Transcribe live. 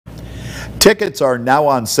Tickets are now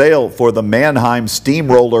on sale for the Mannheim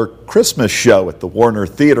Steamroller Christmas show at the Warner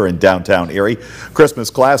Theater in downtown Erie. Christmas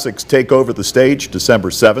classics take over the stage December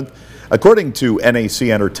 7th. According to NAC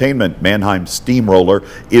Entertainment, Mannheim Steamroller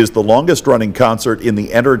is the longest-running concert in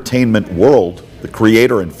the entertainment world. The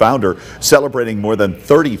creator and founder celebrating more than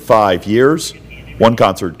 35 years. One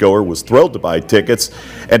concert goer was thrilled to buy tickets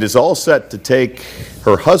and is all set to take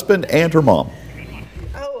her husband and her mom.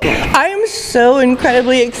 I am so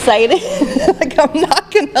incredibly excited. Like, I'm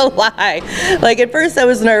not gonna lie. Like, at first I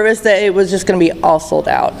was nervous that it was just gonna be all sold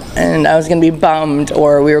out and I was gonna be bummed,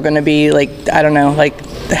 or we were gonna be like, I don't know, like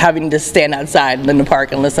having to stand outside in the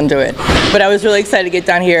park and listen to it. But I was really excited to get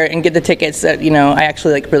down here and get the tickets that, you know, I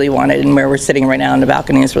actually really wanted, and where we're sitting right now on the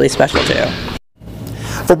balcony is really special too.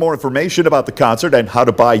 For more information about the concert and how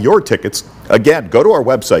to buy your tickets, again, go to our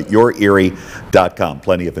website, YourErie.com.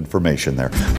 Plenty of information there.